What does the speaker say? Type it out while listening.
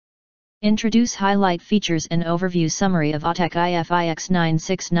Introduce highlight features and overview summary of Autek IFIX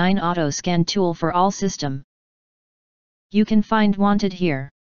 969 Auto Scan Tool for all system. You can find wanted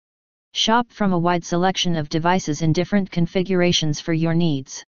here. Shop from a wide selection of devices in different configurations for your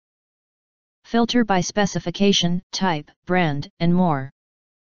needs. Filter by specification, type, brand, and more.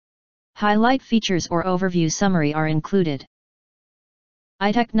 Highlight features or overview summary are included.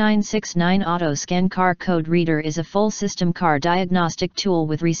 Autek 969 Auto Scan Car Code Reader is a full system car diagnostic tool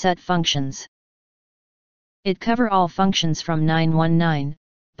with reset functions. It covers all functions from 919,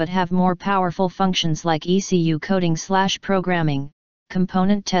 but have more powerful functions like ECU coding/programming,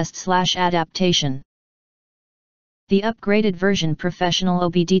 component test/adaptation. The upgraded version Professional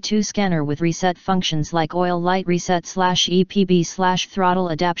OBD2 scanner with reset functions like oil light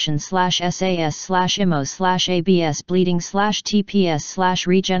reset/EPB/throttle adaptation/SAS/IMMO/ABS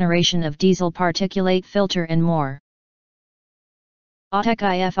bleeding/TPS/regeneration of diesel particulate filter and more. Autek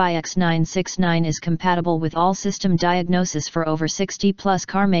IFIX 969 is compatible with all system diagnosis for over 60 plus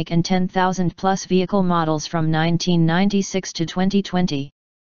car make and 10,000 plus vehicle models from 1996 to 2020.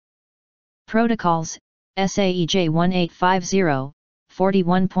 Protocols: SAEJ 1850,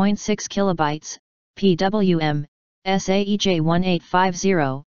 41.6 kilobytes, PWM, SAEJ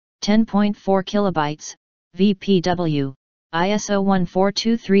 1850, 10.4 kilobytes, VPW, ISO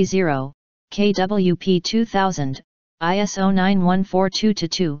 14230, KWP 2000, ISO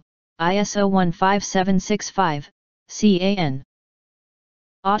 9142-2, ISO 15765, CAN.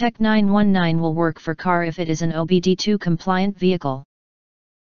 Autek 919 will work for car if it is an OBD2 compliant vehicle.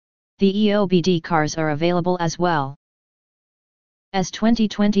 The EOBD cars are available as well. As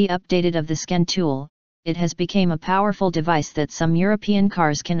 2020 updated of the scan tool, it has become a powerful device that some European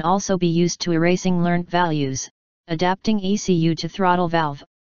cars can also be used to erasing learnt values, adapting ECU to throttle valve,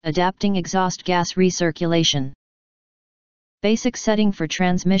 adapting exhaust gas recirculation. Basic setting for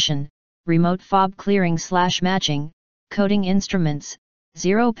transmission, remote fob clearing/matching, coding instruments,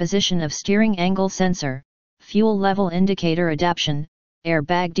 0 position of steering angle sensor, fuel level indicator adaptation,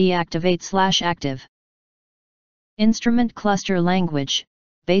 airbag deactivate/active. Instrument cluster language,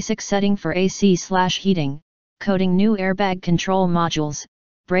 basic setting for AC/heating, coding new airbag control modules,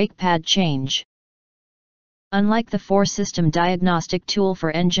 brake pad change. Unlike the 4-system diagnostic tool for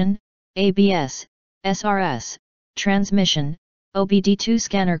engine, ABS, SRS, transmission, OBD2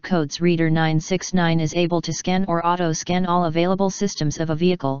 scanner codes Reader 969 is able to scan or auto-scan all available systems of a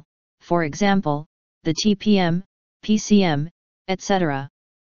vehicle, for example, the TPM, PCM, etc.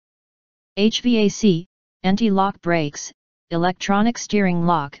 HVAC, anti-lock brakes, electronic steering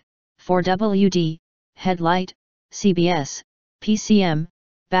lock, 4WD, headlight, CBS, PCM,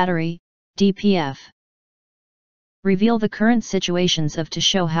 battery, DPF. Reveal the current situations of to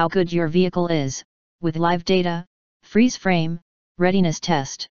show how good your vehicle is, with live data, freeze frame, readiness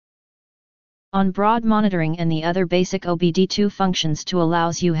test. On broad monitoring and the other basic OBD2 functions to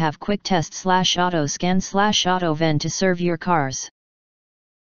allows you have quick test/auto scan/auto ven to serve your cars.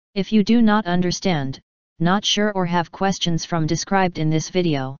 If you do not understand, not sure or have questions from described in this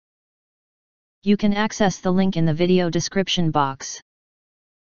video, you can access the link in the video description box.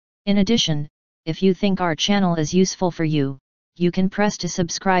 In addition, if you think our channel is useful for you, you can press to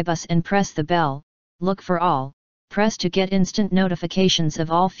subscribe us and press the bell, look for all, press to get instant notifications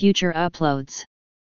of all future uploads.